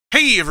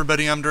Hey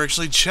everybody, I'm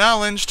Directionally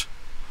Challenged.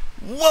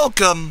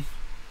 Welcome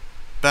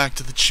back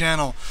to the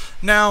channel.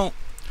 Now,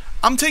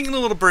 I'm taking a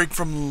little break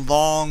from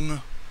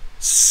long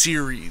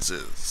series.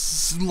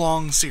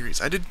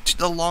 I did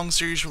a long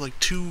series for like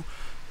 2,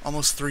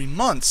 almost 3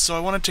 months, so I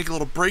want to take a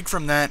little break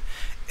from that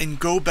and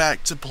go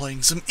back to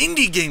playing some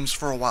indie games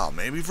for a while.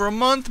 Maybe for a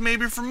month,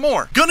 maybe for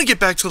more. Gonna get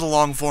back to the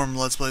long form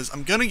Let's Plays.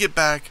 I'm gonna get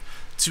back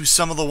to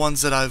some of the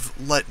ones that I've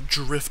let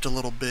drift a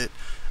little bit.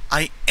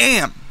 I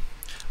am.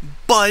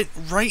 But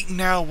right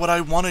now, what I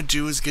want to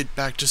do is get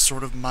back to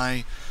sort of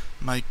my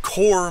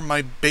core,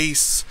 my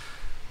base,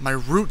 my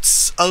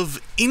roots of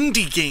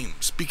indie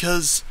games,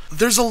 because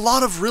there's a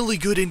lot of really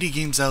good indie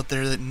games out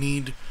there that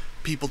need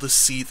people to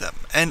see them.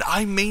 And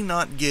I may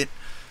not get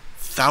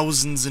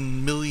thousands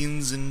and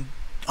millions and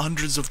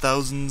hundreds of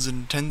thousands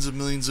and tens of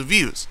millions of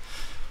views.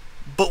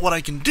 But what I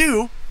can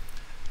do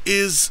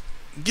is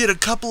get a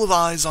couple of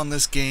eyes on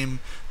this game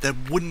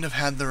that wouldn't have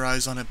had their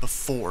eyes on it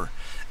before.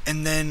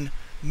 And then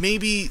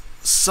maybe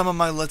some of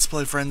my Let's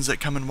Play friends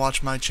that come and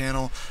watch my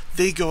channel,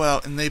 they go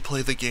out and they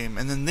play the game,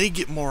 and then they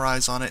get more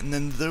eyes on it, and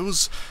then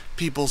those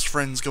people's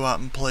friends go out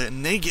and play it,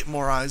 and they get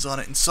more eyes on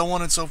it, and so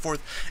on and so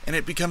forth, and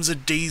it becomes a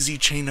daisy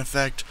chain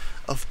effect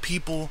of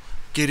people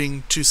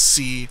getting to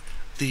see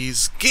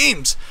these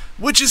games,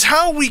 which is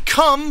how we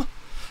come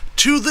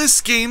to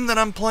this game that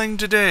I'm playing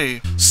today.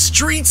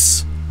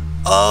 Streets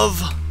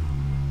of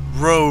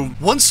Rogue.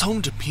 Once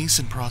home to peace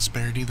and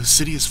prosperity, the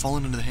city has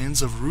fallen into the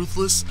hands of a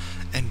ruthless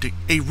and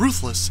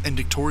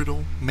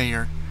dictatorial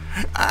mayor.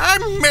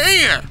 I'm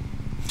mayor!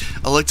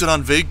 Elected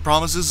on vague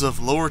promises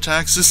of lower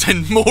taxes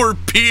and more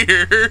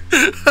beer.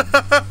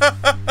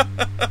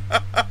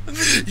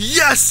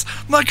 Yes!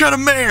 My kind of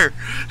mayor!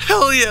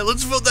 Hell yeah,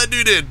 let's vote that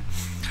dude in.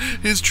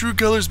 His true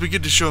colors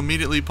begin to show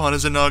immediately upon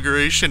his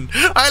inauguration.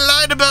 I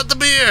lied about the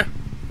beer!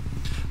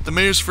 The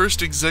mayor's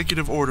first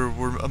executive order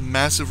were a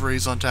massive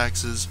raise on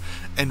taxes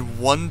and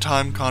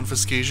one-time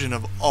confiscation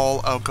of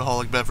all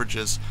alcoholic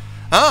beverages.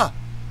 Ah!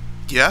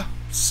 Yeah,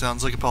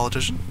 sounds like a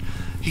politician.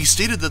 He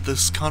stated that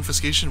this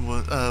confiscation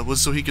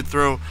was so he could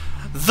throw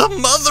the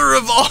mother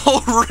of all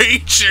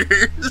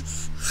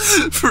ragers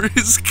for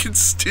his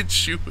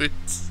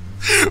constituents.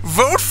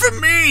 Vote for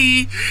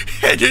me,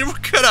 and then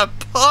we're gonna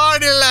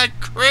party like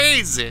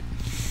crazy.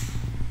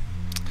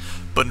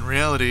 But in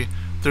reality,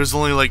 there's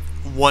only like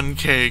 1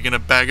 keg and a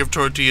bag of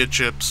tortilla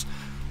chips.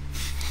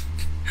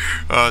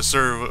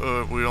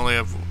 Sir, we only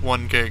have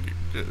 1 keg.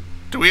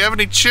 Do we have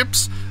any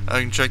chips? I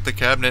can check the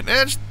cabinet.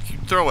 Just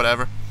throw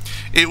whatever.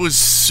 It was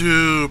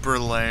super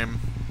lame.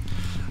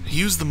 He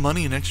used the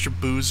money and extra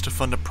booze to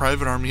fund a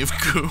private army of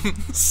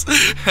goons,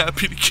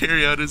 happy to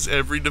carry out his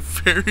every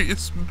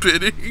nefarious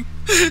bidding.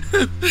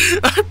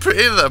 I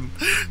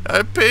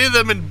pay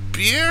them in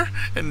beer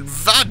and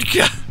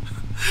vodka.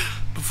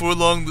 Before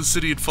long, the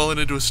city had fallen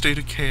into a state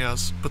of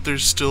chaos, but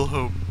there's still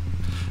hope.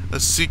 A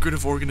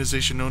secretive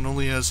organization known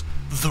only as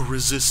the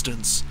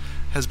Resistance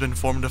has been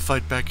formed to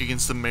fight back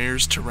against the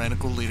mayor's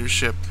tyrannical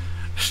leadership.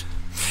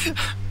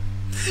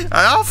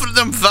 I offered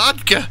them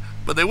vodka,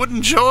 but they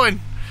wouldn't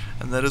join.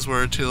 And that is where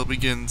our tale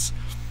begins.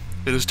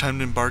 It is time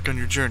to embark on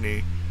your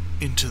journey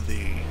into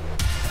the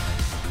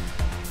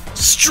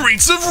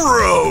Streets of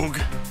Rogue!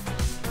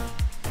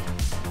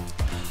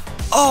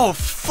 Oh,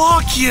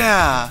 fuck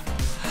yeah!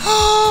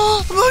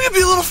 Look at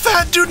me, a little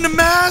fat dude in a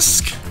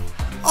mask!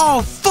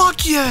 Oh,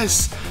 fuck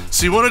yes!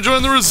 So you want to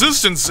join the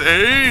Resistance,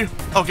 eh?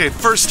 Okay,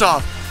 first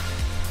off,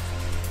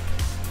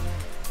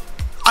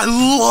 I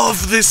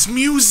love this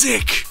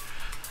music!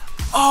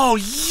 Oh,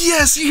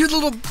 yes! You hear the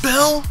little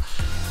bell?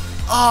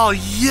 Oh,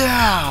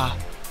 yeah!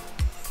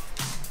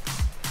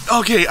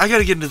 Okay, I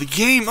gotta get into the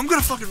game. I'm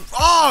gonna fucking...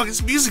 Oh,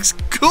 this music's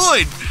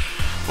good!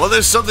 Well,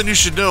 there's something you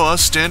should know. Our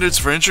standards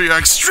for entry are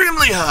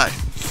extremely high.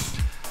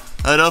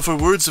 I'd offer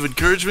words of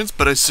encouragement,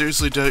 but I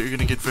seriously doubt you're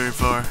gonna get very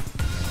far.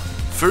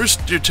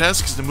 First, your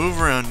task is to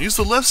move around. Use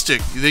the left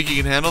stick. You think you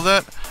can handle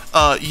that?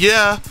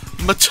 Yeah.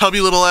 My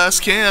tubby little ass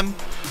can.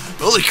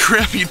 Holy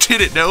crap, you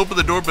did it! Now open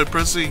the door by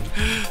pressing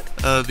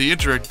the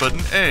interact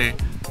button, A.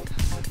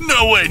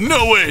 No way,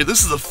 no way!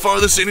 This is the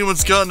farthest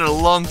anyone's gotten in a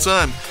long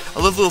time. I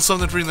left a little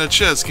something for you in that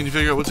chest. Can you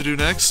figure out what to do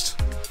next?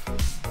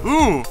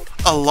 Ooh,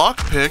 a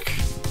lockpick.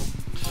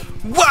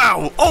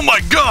 Wow! Oh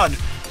my god!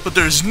 But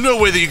there's no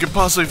way that you could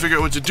possibly figure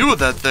out what to do with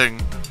that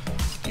thing.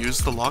 Use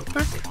the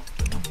lockpick?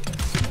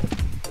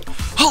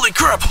 Holy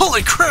crap!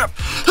 Holy crap!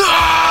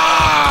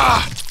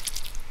 Ah!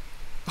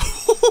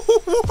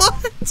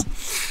 What?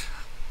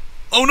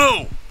 Oh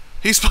no!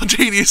 He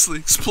spontaneously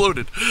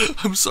exploded.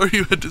 I'm sorry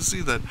you had to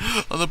see that.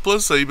 On the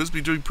plus side, you must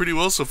be doing pretty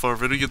well so far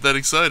for him to get that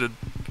excited.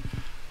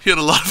 He had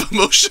a lot of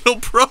emotional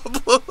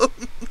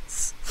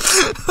problems.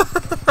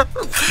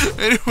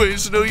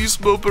 Anyways, no use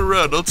moping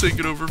around. I'll take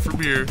it over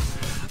from here.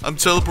 I'm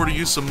teleporting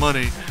you some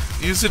money.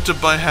 Use it to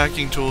buy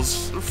hacking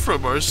tools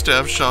from our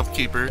staff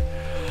shopkeeper.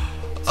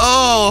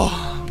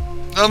 Oh,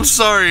 I'm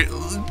sorry.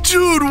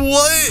 Dude,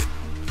 what?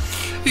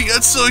 He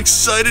got so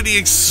excited he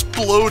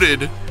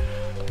exploded.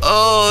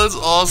 Oh, that's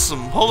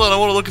awesome. Hold on, I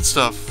want to look at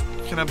stuff.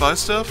 Can I buy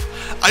stuff?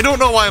 I don't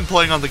know why I'm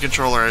playing on the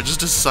controller. I just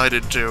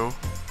decided to.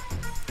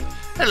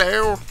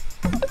 Hello.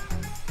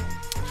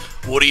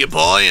 What are you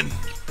buying?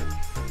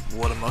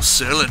 What am I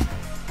selling?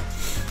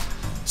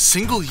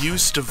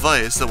 Single-use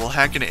device that will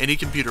hack into any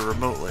computer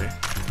remotely.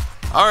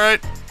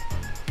 Alright.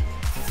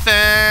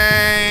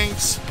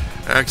 Thanks.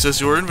 Access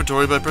your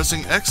inventory by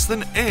pressing X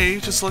then A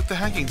to select the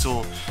hacking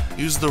tool.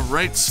 Use the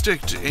right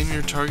stick to aim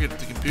your target at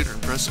the computer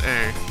and press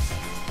A.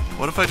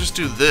 What if I just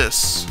do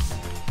this?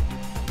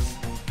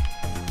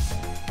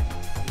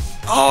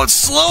 Oh, it's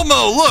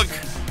slow-mo! Look!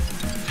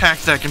 Hack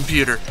that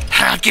computer.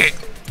 Hack it!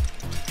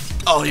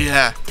 Oh,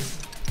 yeah.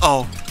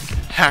 Oh,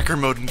 hacker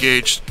mode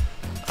engaged.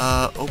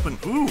 Open...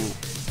 Ooh.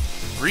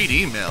 Read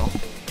email.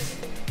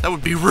 That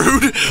would be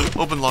rude.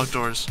 Open locked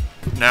doors.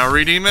 Now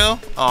read email?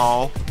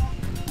 Oh.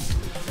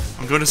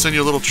 I'm going to send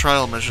you a little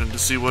trial mission to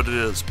see what it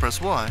is.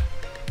 Press Y.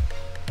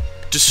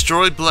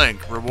 Destroy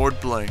blank. Reward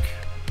blank.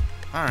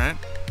 Alright.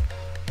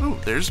 Ooh,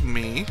 there's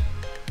me.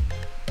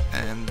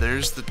 And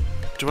there's the...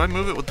 Do I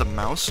move it with the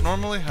mouse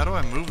normally? How do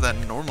I move that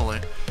normally?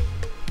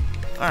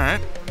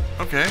 Alright.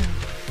 Okay.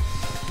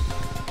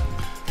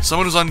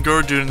 Someone is on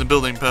guard duty in the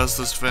building past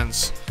this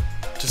fence.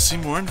 To see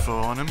more info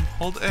on him,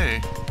 hold A.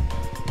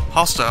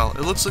 Hostile.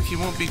 It looks like he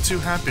won't be too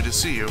happy to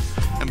see you.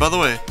 And by the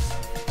way,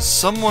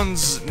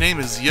 someone's name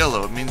is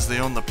yellow. It means they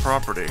own the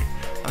property.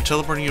 I'm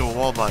teleporting you a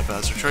wall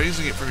bypasser. Try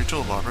using it for your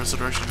toolbar. Press the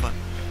direction button.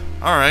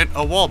 Alright,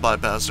 a wall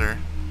bypasser.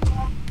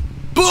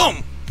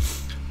 Boom!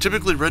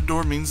 Typically, red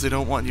door means they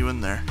don't want you in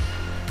there.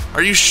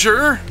 Are you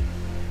sure?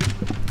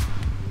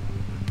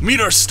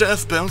 Meet our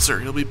staff bouncer.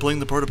 He'll be playing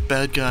the part of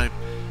bad guy.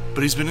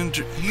 But he's been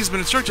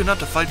instructed not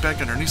to fight back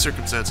under any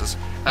circumstances.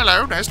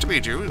 Hello, nice to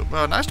meet you.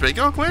 Nice to make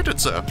your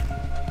acquaintance, sir.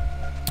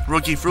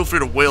 Rookie, feel free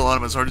to wail on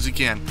him as hard as you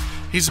can.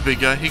 He's a big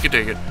guy, he can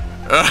take it.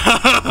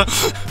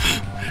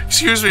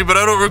 Excuse me, but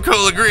I don't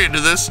recall agreeing to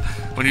this.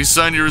 When you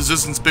signed your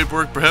resistance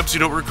paperwork, perhaps you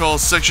don't recall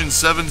Section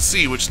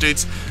 7C, which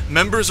states,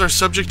 members are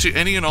subject to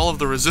any and all of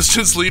the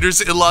resistance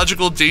leaders'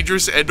 illogical,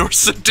 dangerous, and/or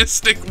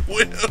sadistic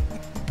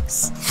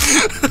whims.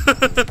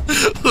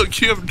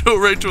 Look, you have no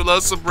right to allow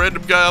some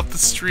random guy off the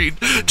street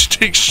to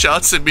take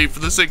shots at me for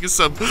the sake of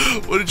some,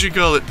 what did you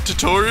call it,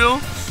 tutorial?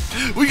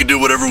 We can do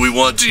whatever we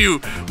want to you.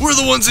 We're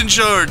the ones in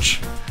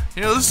charge.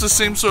 You know, this is the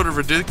same sort of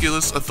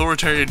ridiculous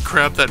authoritarian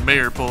crap that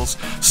Mayor pulls.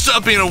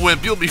 Stop being a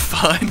wimp, you'll be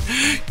fine.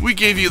 We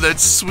gave you that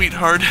sweet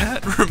hard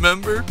hat,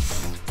 remember?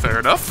 Fair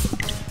enough.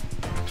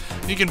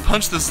 You can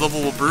punch this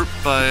lovable brute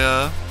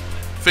by,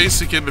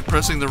 facing him and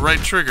pressing the right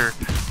trigger.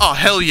 Oh,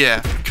 hell yeah.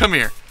 Come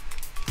here.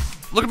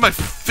 Look at my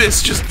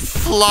fist just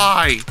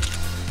fly!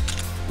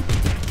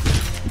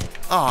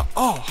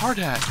 Oh, hard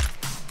hat.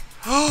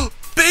 Oh,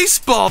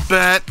 baseball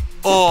bat!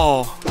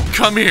 Oh,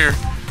 come here.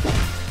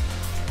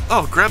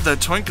 Oh, grab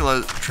that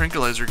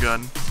tranquilizer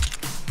gun.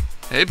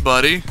 Hey,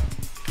 buddy.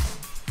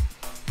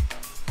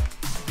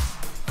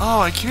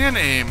 Oh, I can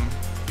aim.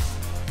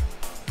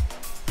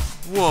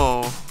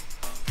 Whoa.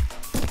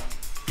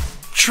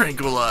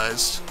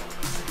 Tranquilized.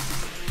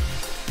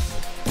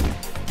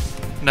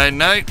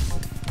 Night-night.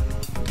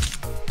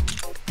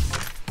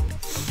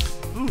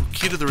 Ooh,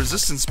 key to the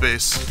resistance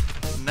base.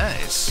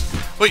 Nice.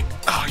 Wait,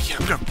 oh yeah,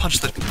 I'm gonna punch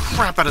the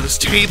crap out of this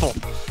table.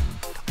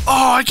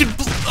 Oh, I can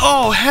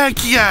oh, heck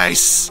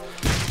yes!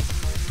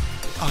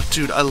 Oh,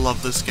 dude, I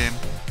love this game.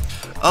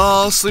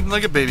 Oh, sleeping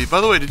like a baby.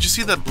 By the way, did you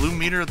see that blue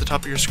meter at the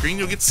top of your screen?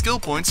 You'll get skill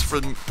points for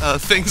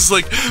things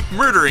like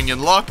murdering and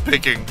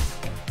lockpicking.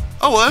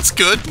 Oh, well, that's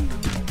good.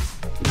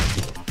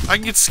 I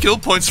can get skill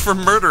points for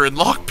murder and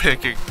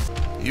lockpicking.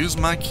 Use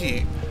my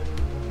key.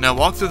 Now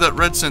walk through that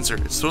red sensor.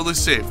 It's totally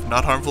safe,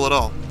 not harmful at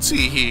all.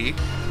 Tee-hee.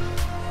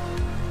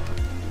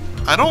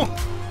 I don't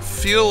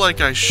feel like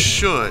I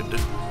should.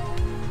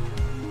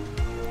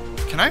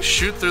 Can I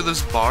shoot through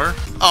this bar?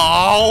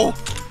 Oh!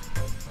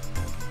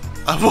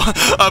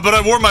 But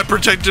I wore my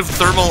protective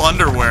thermal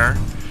underwear.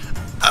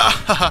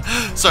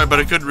 Sorry, but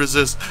I couldn't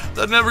resist.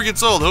 That never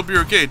gets old. Hope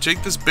you're okay.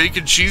 Take this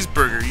bacon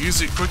cheeseburger.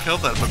 Use it quick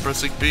health item by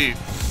pressing B.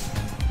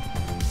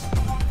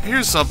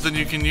 Here's something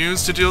you can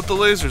use to deal with the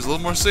lasers a little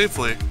more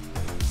safely.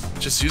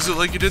 Just use it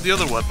like you did the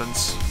other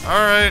weapons.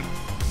 Alright.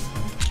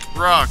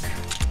 Rock.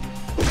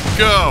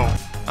 Go!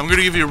 I'm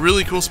gonna give you a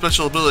really cool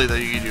special ability that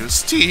you can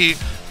use. Tee!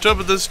 Jump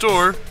at this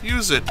door.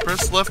 Use it.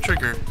 Press left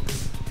trigger.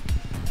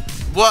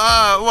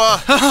 Wah!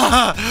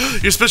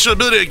 Your special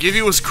ability I gave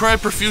you was cry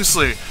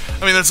profusely.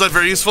 I mean, that's not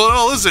very useful at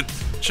all, is it?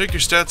 Check your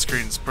stat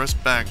screens. Press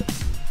back.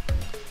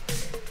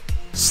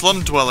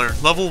 Slum Dweller.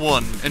 Level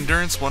 1.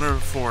 Endurance 1 out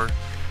of 4.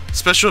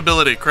 Special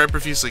ability, cry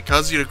profusely,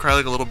 causes you to cry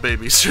like a little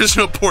baby. So there's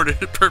no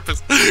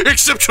purpose,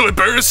 except to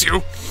embarrass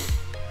you.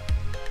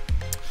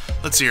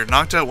 Let's see here.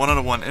 Knocked out 1 out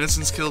of 1.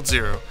 Innocence killed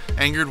 0.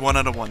 Angered 1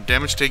 out of 1.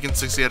 Damage taken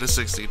 60 out of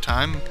 60.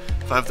 Time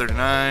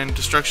 539.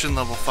 Destruction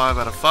level 5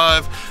 out of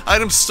 5.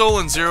 Items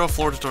stolen 0.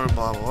 Floor tutorial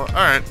blah blah blah.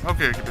 Alright,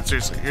 okay, but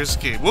seriously. Here's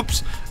the key.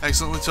 Whoops.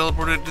 Accidentally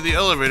teleported to the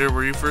elevator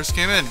where you first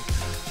came in.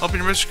 Open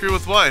your mission screw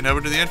with Y and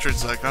over to the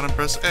entrance icon and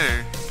press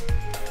A.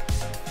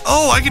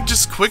 Oh, I can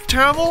just quick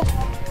travel?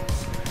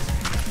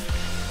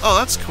 Oh,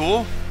 that's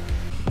cool.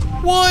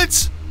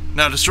 What?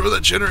 Now destroy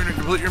that generator and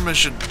complete your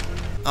mission.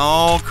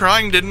 Oh,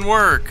 crying didn't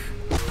work.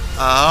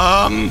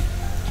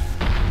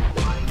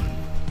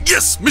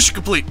 Yes! Mission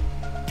complete!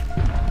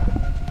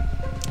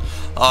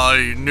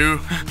 You knew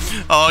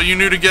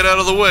to get out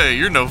of the way.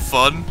 You're no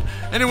fun.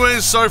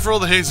 Anyways, sorry for all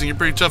the hazing. You're a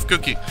pretty tough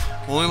cookie.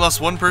 We only lost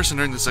one person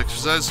during this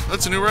exercise.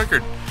 That's a new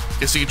record.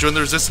 Guess you can join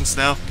the resistance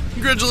now.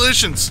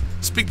 Congratulations!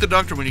 Speak to the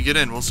doctor when you get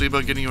in. We'll see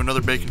about getting you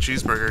another bacon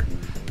cheeseburger.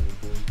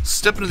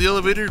 Step into the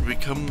elevator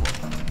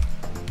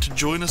to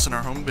join us in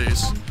our home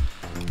base.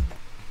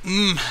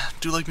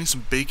 Do like me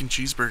some bacon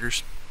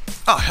cheeseburgers.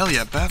 Oh, hell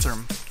yeah,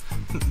 bathroom.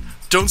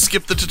 Don't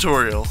skip the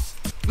tutorial.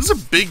 These are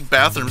big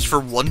bathrooms for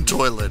one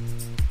toilet.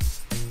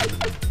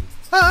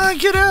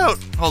 Get out!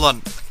 Hold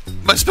on.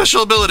 My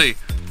special ability!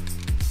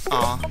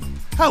 Aw,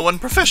 how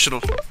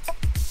unprofessional.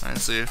 I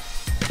see you.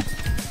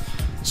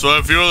 So I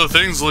have a few other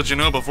things to let you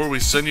know before we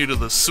send you to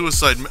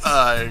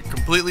the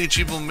completely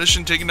achievable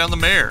mission taking down the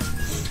mayor.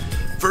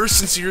 First,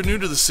 since you're new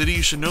to the city,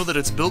 you should know that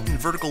it's built in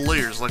vertical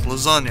layers, like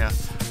lasagna.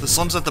 The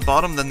slums at the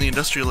bottom, then the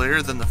industrial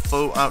layer, then the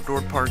faux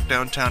outdoor park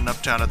downtown and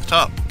uptown at the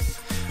top.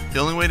 The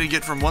only way to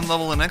get from one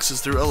level to the next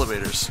is through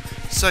elevators.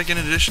 Second,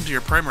 in addition to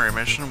your primary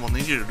mission, we'll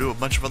need you to do a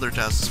bunch of other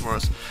tasks for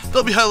us.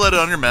 They'll be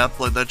highlighted on your map,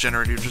 like that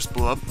generator you just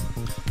blew up.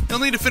 You'll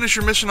need to finish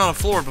your mission on a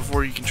floor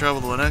before you can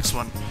travel to the next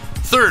one.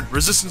 Third,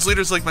 resistance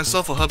leaders like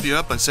myself will help you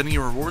out by sending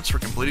you rewards for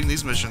completing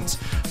these missions.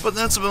 But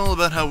that's all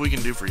about how we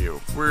can do for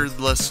you. We're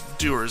less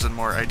doers and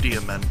more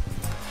idea men.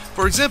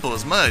 For example, it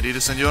was my idea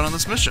to send you out on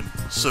this mission.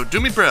 So do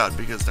me proud,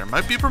 because there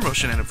might be a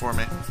promotion in it for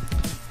me.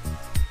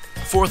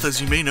 Fourth, as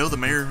you may know, the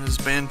mayor has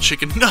banned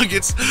chicken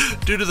nuggets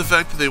due to the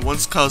fact that they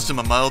once caused him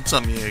a mild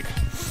tummy ache.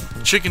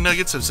 Chicken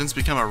nuggets have since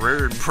become a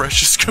rare and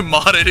precious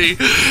commodity.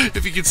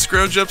 If you can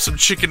scrounge up some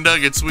chicken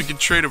nuggets, we can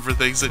trade them for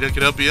things that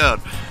can help you out.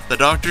 The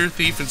doctor,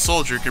 thief, and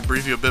soldier can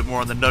brief you a bit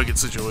more on the nugget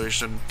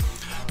situation.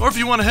 Or if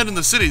you want to head in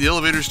the city, the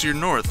elevator's to your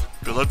north.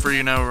 Good luck for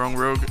you now, wrong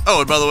rogue. Oh,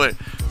 and by the way,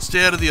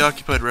 stay out of the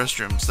occupied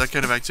restrooms. That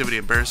kind of activity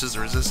embarrasses the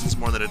resistance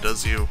more than it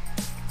does you.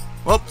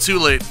 Well, too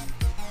late.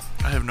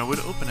 I have no way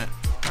to open it.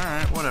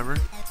 Alright, whatever.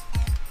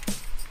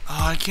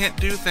 Oh, I can't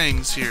do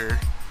things here.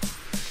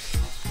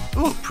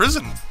 Ooh,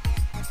 prison.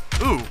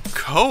 Ooh,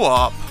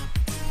 co-op.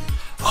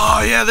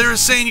 Oh yeah, they were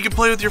saying you can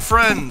play with your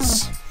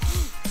friends.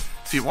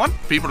 If you want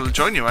people to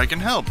join you, I can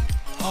help.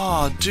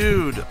 Oh,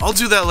 dude. I'll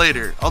do that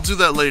later.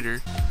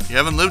 You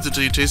haven't lived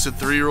until you tasted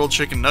 3-year-old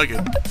chicken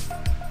nugget.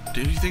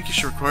 Do you think you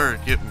should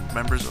get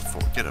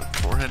a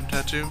forehead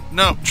tattoo?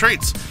 No,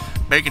 traits.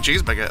 Bacon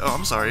cheeseburger. Oh,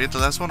 I'm sorry. The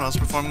last one I was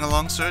performing a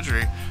long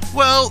surgery.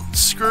 Well,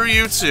 screw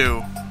you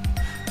too.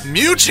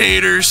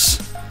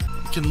 Mutators!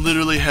 You can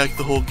literally hack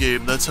the whole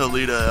game. That's how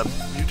late I am.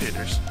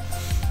 Mutators.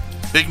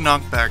 Big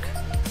knockback.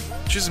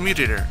 Choose a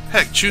mutator.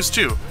 Heck, choose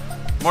 2.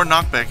 More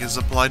knockback is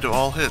applied to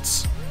all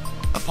hits.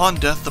 Upon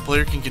death, the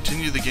player can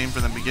continue the game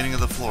from the beginning of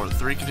the floor.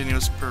 3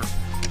 continuous per...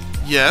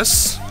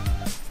 Yes?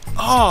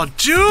 Oh,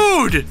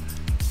 dude!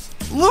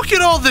 Look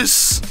at all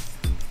this!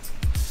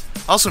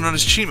 Also known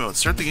as cheat mode.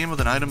 Start the game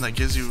with an item that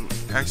gives you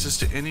access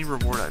to any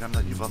reward item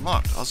that you've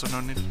unlocked. Also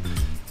known as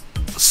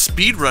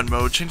speedrun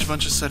mode. Change a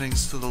bunch of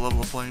settings to the level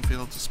of playing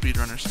field to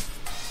speedrunners.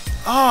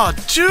 Oh,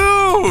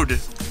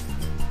 dude!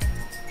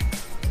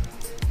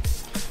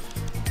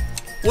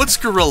 What's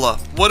Gorilla?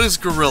 What is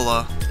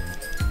Gorilla?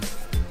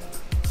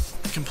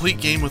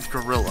 Complete game with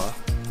Gorilla.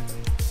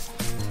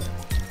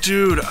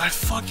 Dude, I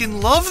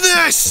fucking love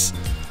this!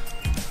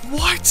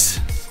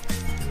 What?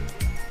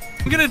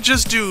 I'm gonna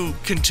just do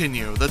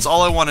continue. That's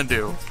all I want to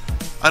do.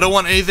 I don't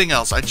want anything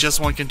else. I just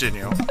want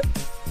continue.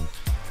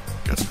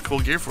 Got some cool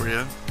gear for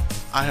you.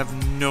 I have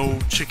no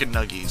chicken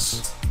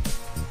nuggies.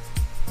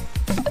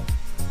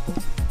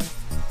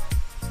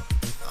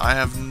 I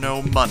have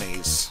no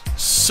monies.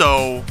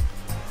 So,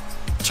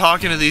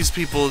 talking to these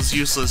people is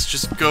useless.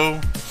 Just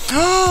go.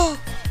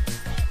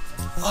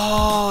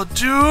 Oh,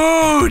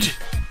 dude!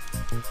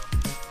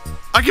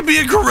 I can be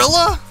a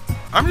gorilla?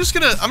 I'm just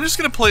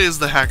gonna play as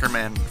the hacker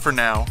man for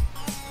now.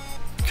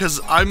 Cause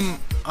I'm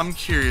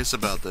curious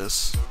about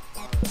this.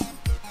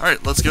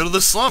 Alright, let's go to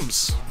the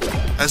slums.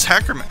 As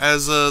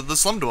the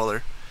slum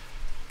dweller.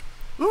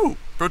 Ooh,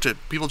 pro tip,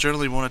 people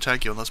generally won't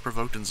attack you unless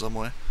provoked in some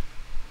way.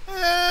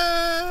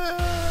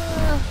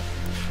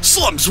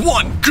 Slums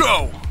 1,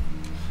 go!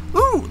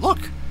 Ooh, look!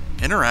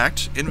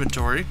 Interact,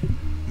 inventory,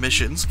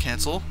 missions,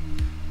 cancel,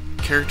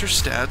 character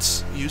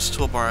stats, use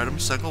toolbar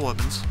items, cycle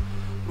weapons.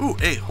 Ooh,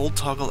 A, hold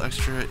toggle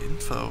extra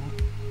info.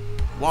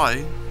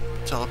 Y,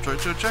 teleport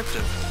to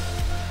objective.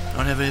 I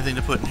don't have anything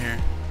to put in here.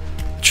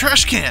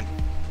 Trash can!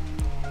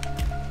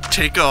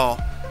 Take all.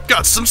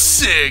 Got some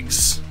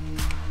cigs!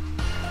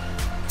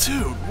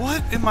 Dude,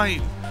 what am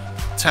I...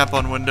 Tap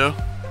on window.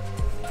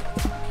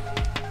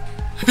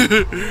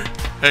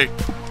 Hey.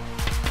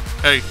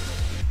 Hey.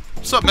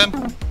 What's up,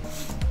 man?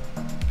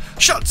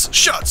 Shots!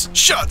 Shots!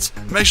 Shots!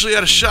 I'm actually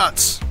out of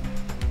shots.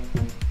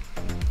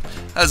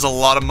 That is a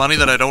lot of money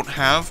that I don't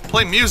have.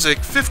 Play music,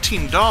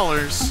 $15.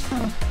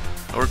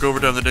 I'll work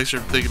overtime the next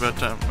year to think about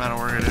the amount of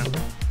work I do.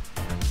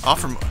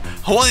 Offer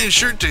Hawaiian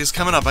shirt day is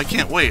coming up. I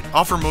can't wait.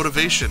 Offer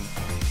motivation.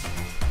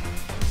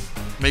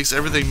 Makes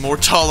everything more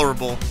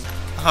tolerable.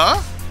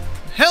 Huh?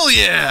 Hell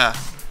yeah!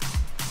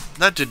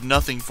 That did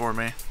nothing for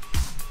me.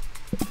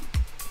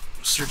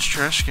 Search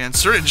trash can.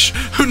 Syringe.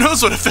 Who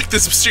knows what effect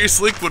this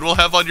mysterious liquid will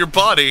have on your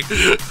body?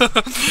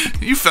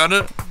 You found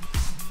it.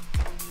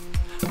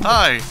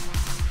 Hi.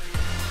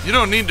 You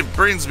don't need the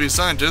brains to be a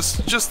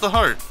scientist, just the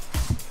heart.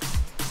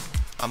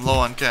 I'm low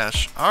on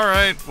cash.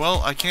 Alright,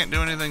 well, I can't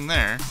do anything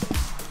there.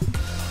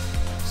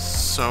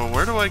 So,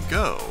 where do I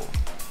go?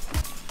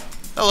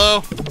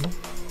 Hello.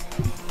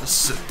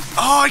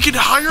 Oh, I can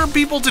hire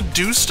people to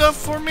do stuff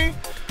for me?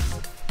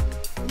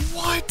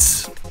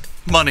 What?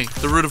 Money,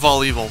 the root of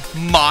all evil.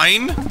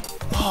 Mine?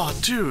 Oh,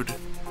 dude.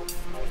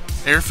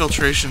 Air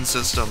filtration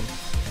system.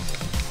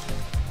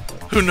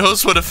 Who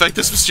knows what effect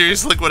this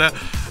mysterious liquid has?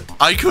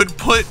 I could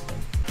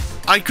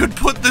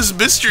put this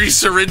mystery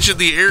syringe in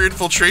the air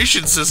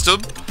infiltration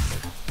system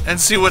and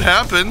see what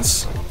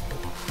happens.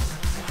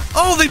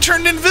 Oh, they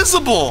turned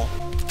invisible!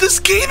 This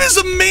game is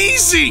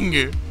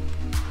amazing!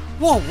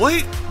 Whoa,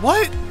 wait,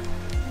 what?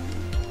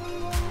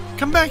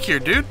 Come back here,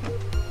 dude.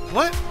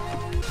 What?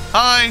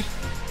 Hi.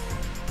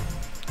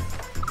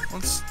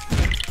 Let's...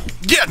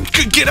 Yeah,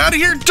 get out of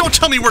here! Don't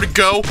tell me where to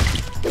go!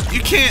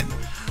 You can't...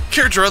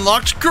 Character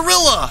unlocked,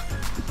 gorilla!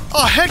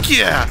 Oh, heck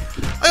yeah!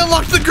 I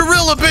unlocked the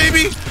gorilla,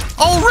 baby!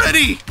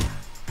 Already!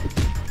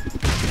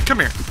 Come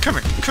here, come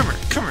here, come here,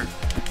 come here.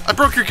 I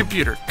broke your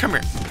computer. Come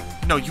here.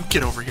 No, you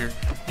get over here.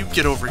 You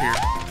get over here.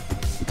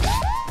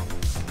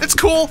 It's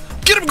cool!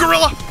 Get him,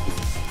 gorilla!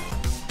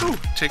 Ooh,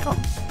 take off.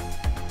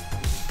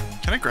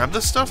 Can I grab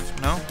this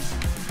stuff? No?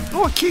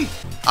 Oh, a key.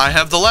 I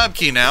have the lab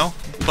key now,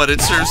 but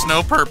it serves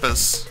no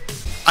purpose.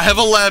 I have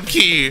a lab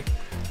key,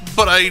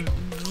 but I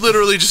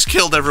literally just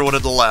killed everyone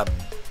in the lab.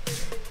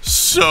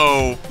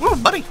 So... Ooh,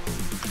 money.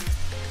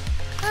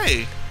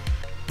 Hey.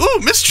 Ooh,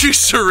 mystery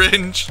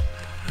syringe.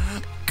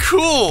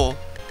 Cool.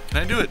 Can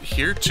I do it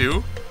here,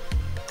 too?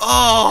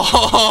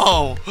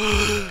 Oh!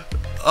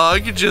 I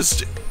could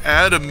just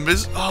add a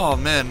oh,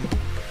 man.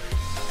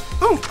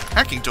 Ooh,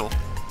 hacking tool.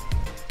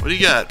 What do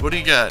you got? What do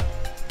you got?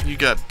 You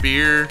got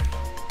beer.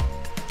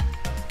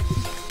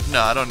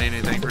 No, I don't need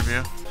anything from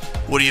you.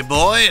 What are you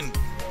buying?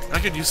 I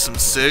could use some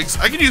cigs.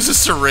 I could use a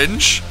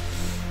syringe.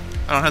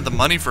 I don't have the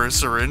money for a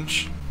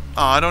syringe.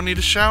 Oh, I don't need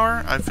a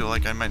shower? I feel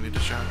like I might need a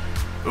shower.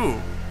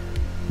 Ooh.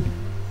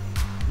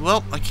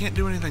 Well, I can't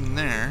do anything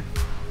there.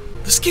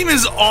 This game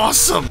is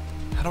awesome!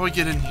 How do I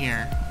get in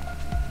here?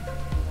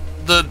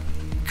 The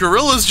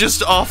gorilla's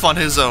just off on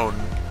his own.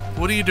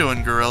 What are you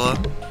doing, gorilla?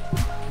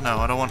 No,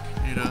 I don't want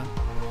you to...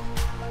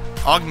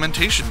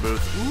 Augmentation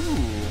booth. Ooh.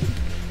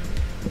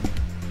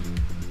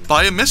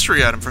 Buy a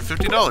mystery item for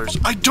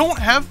 $50. I don't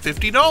have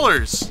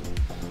 $50!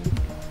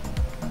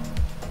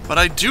 But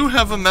I do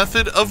have a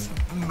method of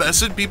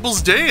messing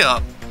people's day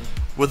up.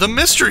 With a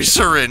mystery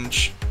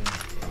syringe.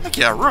 Heck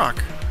yeah,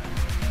 rock.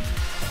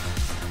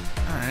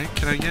 Alright,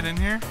 can I get in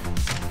here?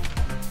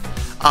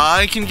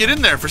 I can get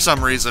in there for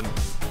some reason.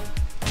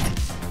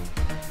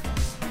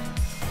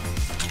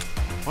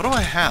 What do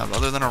I have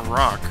other than a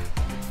rock?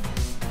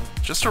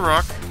 Just a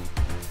rock.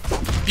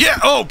 Yeah!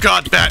 Oh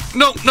god, bat!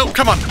 No, no,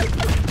 come on!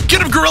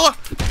 Get him, gorilla!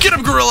 Get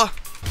him, gorilla!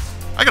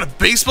 I got a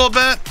baseball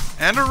bat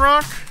and a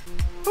rock.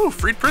 Ooh,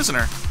 freed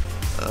prisoner.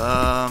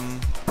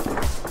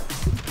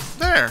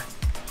 There.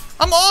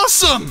 I'm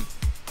awesome!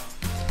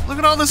 Look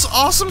at all this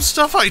awesome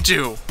stuff I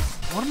do.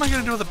 What am I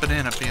gonna do with a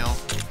banana peel?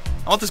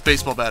 I want this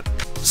baseball bat.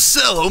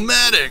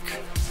 Sell-o-matic!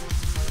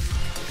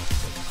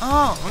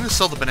 Oh, I'm gonna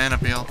sell the banana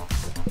peel.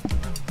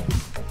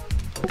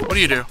 What do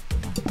you do?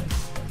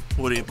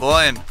 What are you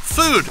buying?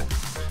 Food!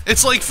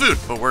 It's like food,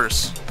 but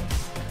worse.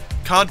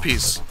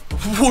 Codpiece.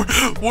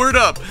 Word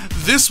up!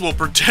 This will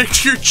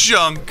protect your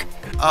junk!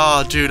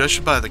 Oh, dude, I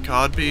should buy the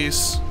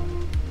codpiece.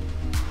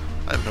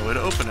 I have no way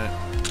to open it.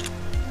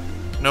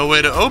 No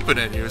way to open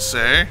it, you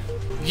say?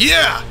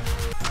 Yeah!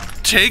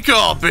 Take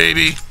all,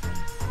 baby!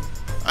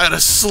 I got a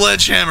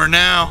sledgehammer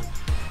now.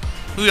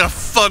 Who gonna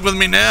fuck with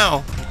me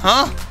now?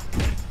 Huh?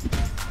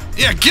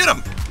 Yeah, get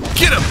him!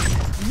 Get him!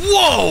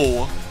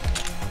 Whoa!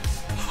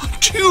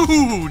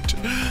 Dude!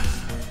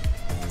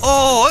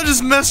 Oh, I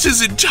just messed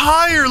his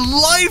entire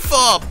life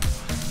up!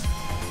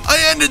 I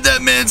ended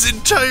that man's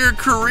entire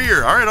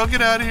career. Alright, I'll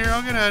get out of here.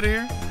 I'll get out of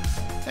here.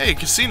 Hey,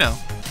 casino.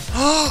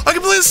 I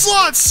can play the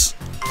slots!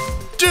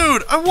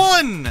 Dude, I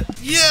won!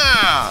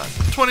 Yeah!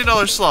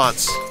 $20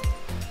 slots.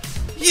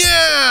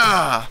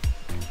 Yeah!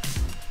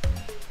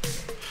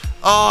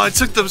 Oh, I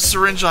took the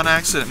syringe on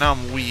accident. Now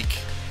I'm weak.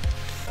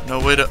 No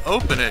way to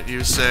open it,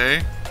 you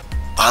say?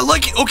 I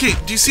like it. Okay,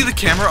 do you see the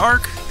camera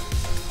arc?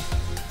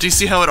 Do you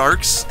see how it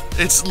arcs?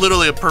 It's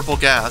literally a purple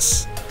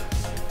gas.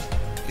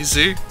 You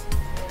see?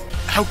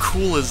 How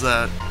cool is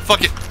that?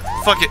 Fuck it.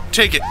 Fuck it.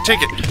 Take it.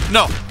 Take it.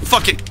 No.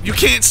 Fuck it. You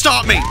can't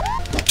stop me.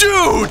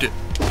 Dude!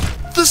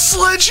 The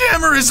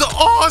sledgehammer is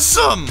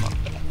awesome!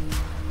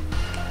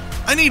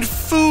 I need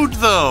food,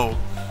 though.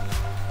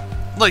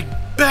 Like,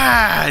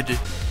 bad.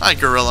 Hi,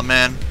 Gorilla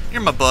Man.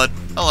 You're my bud.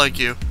 I like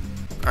you.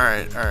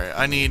 Alright, alright.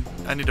 I need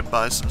to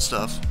buy some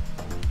stuff.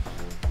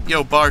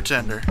 Yo,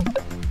 bartender.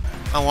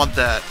 I want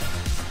that.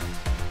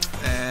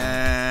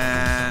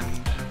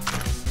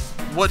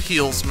 What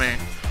heals me?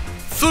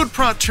 Food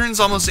prot turns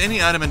almost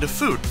any item into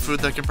food.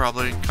 Food that can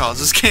probably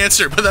causes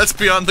cancer, but that's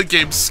beyond the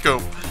game's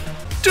scope.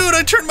 Dude,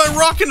 I turned my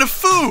rock into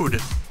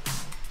food!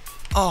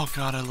 Oh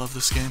god, I love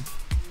this game.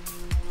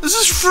 This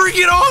is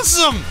freaking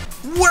awesome!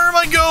 Where am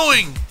I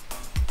going?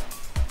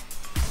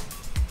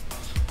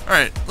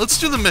 Alright, let's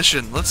do the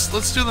mission.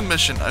 Let's do the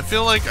mission. I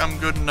feel like I'm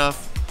good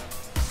enough.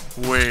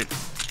 Wait.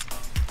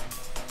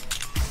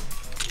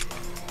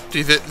 Do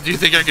you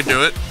think I can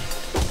do it?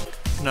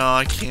 No,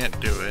 I can't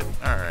do it.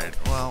 Alright,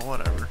 well,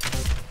 whatever.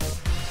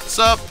 What's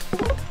up?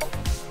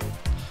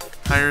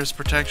 Hires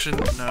protection?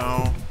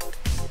 No.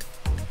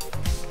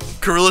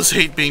 Gorillas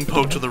hate being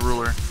poked with a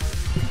ruler.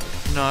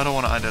 No, I don't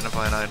want to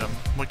identify an item.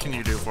 What can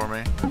you do for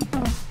me?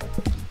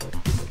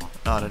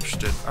 Not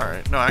interested.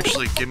 Alright, no,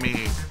 actually, give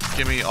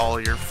me all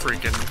your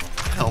freaking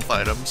health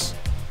items.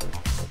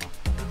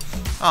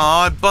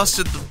 Aw, I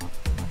busted the...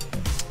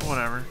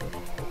 Whatever.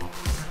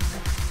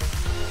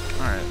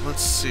 Alright,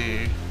 let's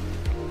see.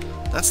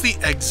 That's the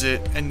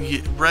exit, and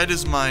red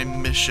is my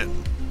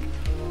mission.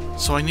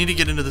 So I need to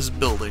get into this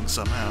building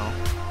somehow.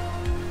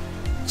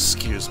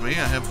 Excuse me,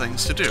 I have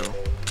things to do.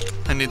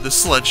 I need the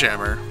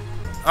sledgehammer.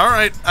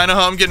 Alright, I know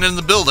how I'm getting in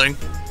the building.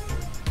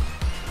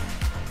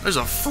 There's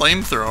a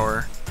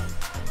flamethrower.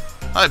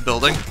 Hi,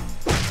 building.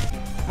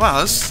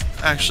 Wow, this is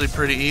actually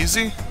pretty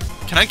easy.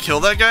 Can I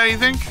kill that guy, you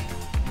think?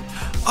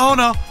 Oh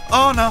no,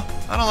 oh no.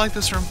 I don't like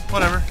this room.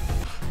 Whatever.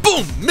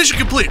 Boom! Mission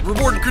complete!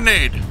 Reward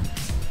grenade!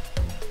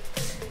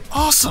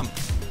 Awesome!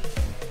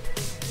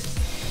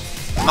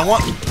 I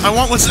want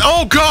what's...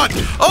 Oh god!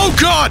 Oh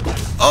god!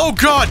 Oh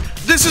god!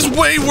 This is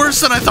way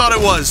worse than I thought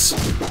it was!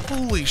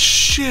 Holy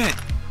shit!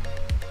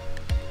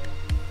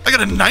 I got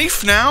a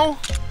knife now?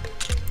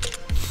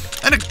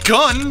 And a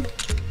gun!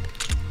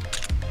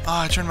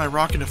 Ah, I turned my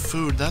rock into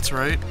food, that's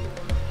right.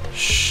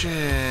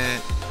 Shit.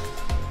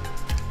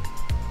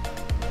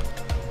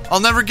 I'll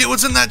never get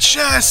what's in that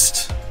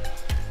chest!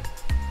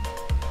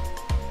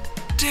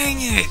 Dang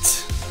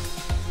it!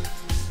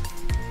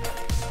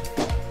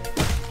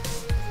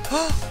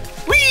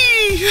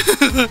 Whee!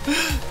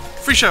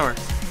 Free shower.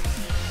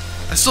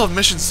 I still have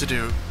missions to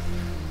do.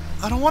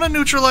 I don't want to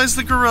neutralize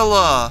the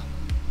gorilla.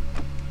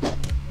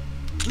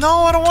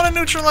 No, I don't want to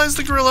neutralize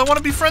the gorilla. I want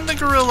to befriend the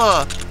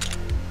gorilla.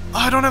 Oh,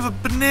 I don't have a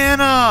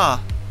banana.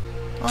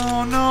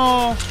 Oh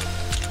no.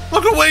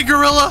 Look away,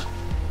 gorilla.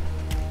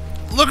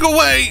 Look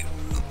away.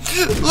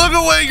 Look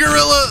away,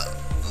 gorilla.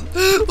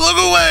 Look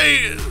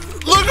away.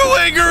 Look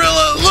away,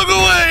 gorilla. Look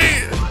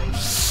away.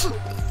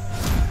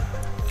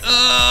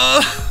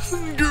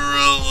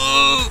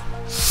 Gorilla.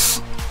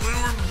 We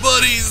were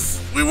buddies.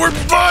 We were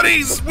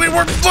buddies. We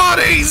were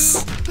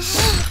buddies.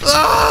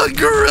 Ah,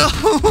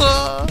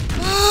 gorilla.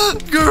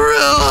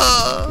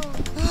 Gorilla.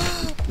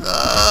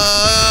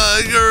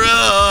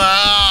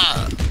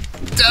 Gorilla.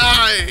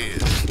 Die.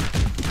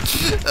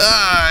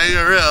 Ah,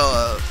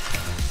 gorilla.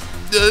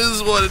 I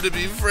just wanted to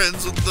be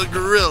friends with the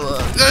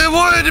gorilla. I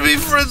wanted to be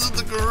friends with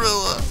the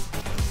gorilla.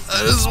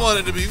 I just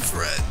wanted to be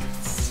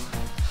friends.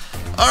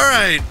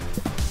 Alright.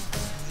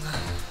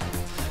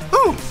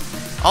 Ooh!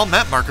 All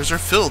map markers are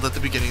filled at the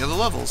beginning of the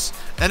levels.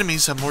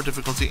 Enemies have more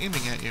difficulty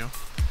aiming at you.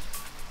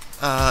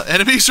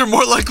 Enemies are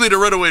more likely to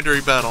run away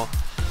during battle.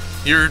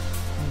 Your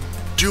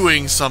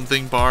doing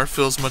something bar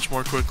fills much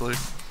more quickly.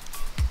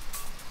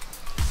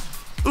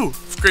 Ooh,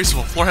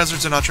 graceful. Floor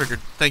hazards are not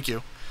triggered. Thank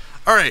you.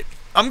 Alright,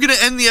 I'm gonna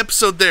end the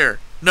episode there.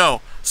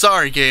 No,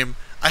 sorry game.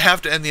 I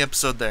have to end the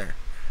episode there.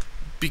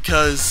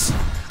 Because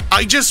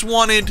I just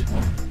wanted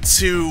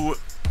to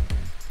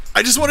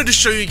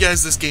show you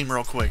guys this game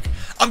real quick.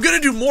 I'm gonna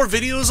do more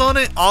videos on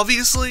it,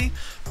 obviously,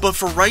 but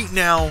for right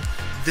now,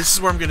 this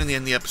is where I'm gonna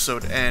end the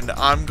episode, and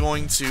I'm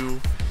going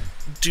to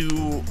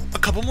do a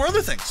couple more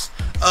other things.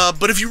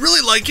 But if you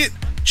really like it,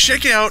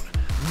 check out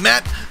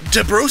Matt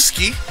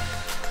Dabrowski,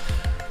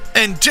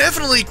 and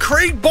definitely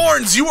Craig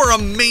Barnes, you are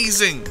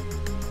amazing!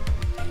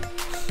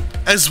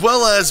 As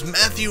well as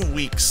Matthew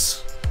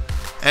Weeks,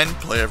 and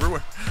Play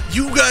Everywhere.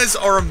 You guys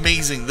are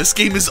amazing. This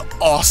game is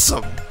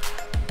awesome.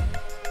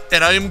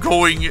 And I am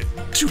going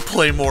to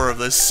play more of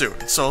this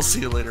soon. So I'll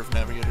see you later,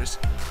 Navigators.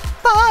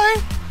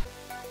 Bye!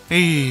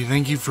 Hey,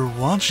 thank you for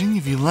watching.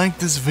 If you liked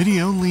this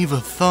video, leave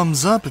a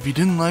thumbs up. If you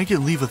didn't like it,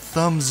 leave a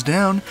thumbs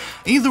down.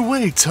 Either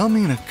way, tell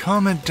me in a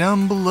comment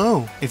down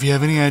below. If you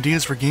have any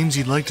ideas for games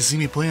you'd like to see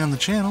me play on the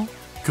channel,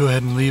 go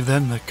ahead and leave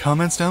that in the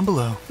comments down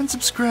below. And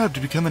subscribe to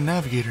become a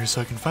Navigator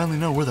so I can finally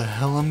know where the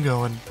hell I'm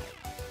going.